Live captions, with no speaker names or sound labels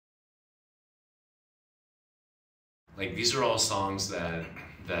Like, these are all songs that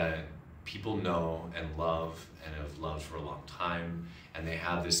people know and love and have loved for a long time, and they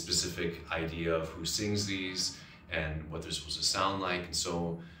have this specific idea of who sings these and what they're supposed to sound like. And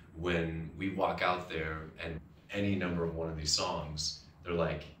so when we walk out there and any number of one of these songs, they're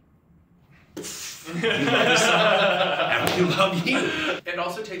like, we love this song, and we love you. It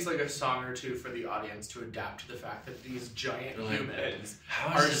also takes like a song or two for the audience to adapt to the fact that these giant humans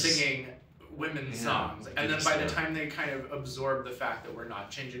are singing women's songs, and then by the time they kind of absorb the fact that we're not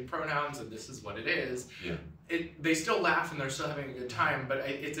changing pronouns and this is what it is, they still laugh and they're still having a good time, but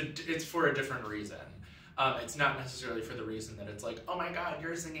it's for a different reason. It's not necessarily for the reason that it's like, oh my god,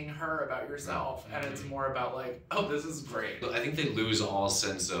 you're singing her about yourself, and it's more about like, oh, this is great. I think they lose all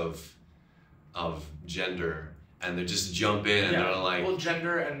sense of gender, and they just jump in and they're like, well,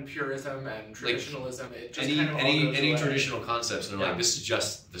 gender and purism and traditionalism, like, it just any traditional concepts, and they're like, this is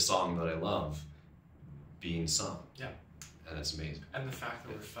just the song that I love being sung. Yeah. And that's amazing. And the fact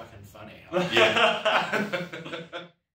that we're fucking funny. Yeah.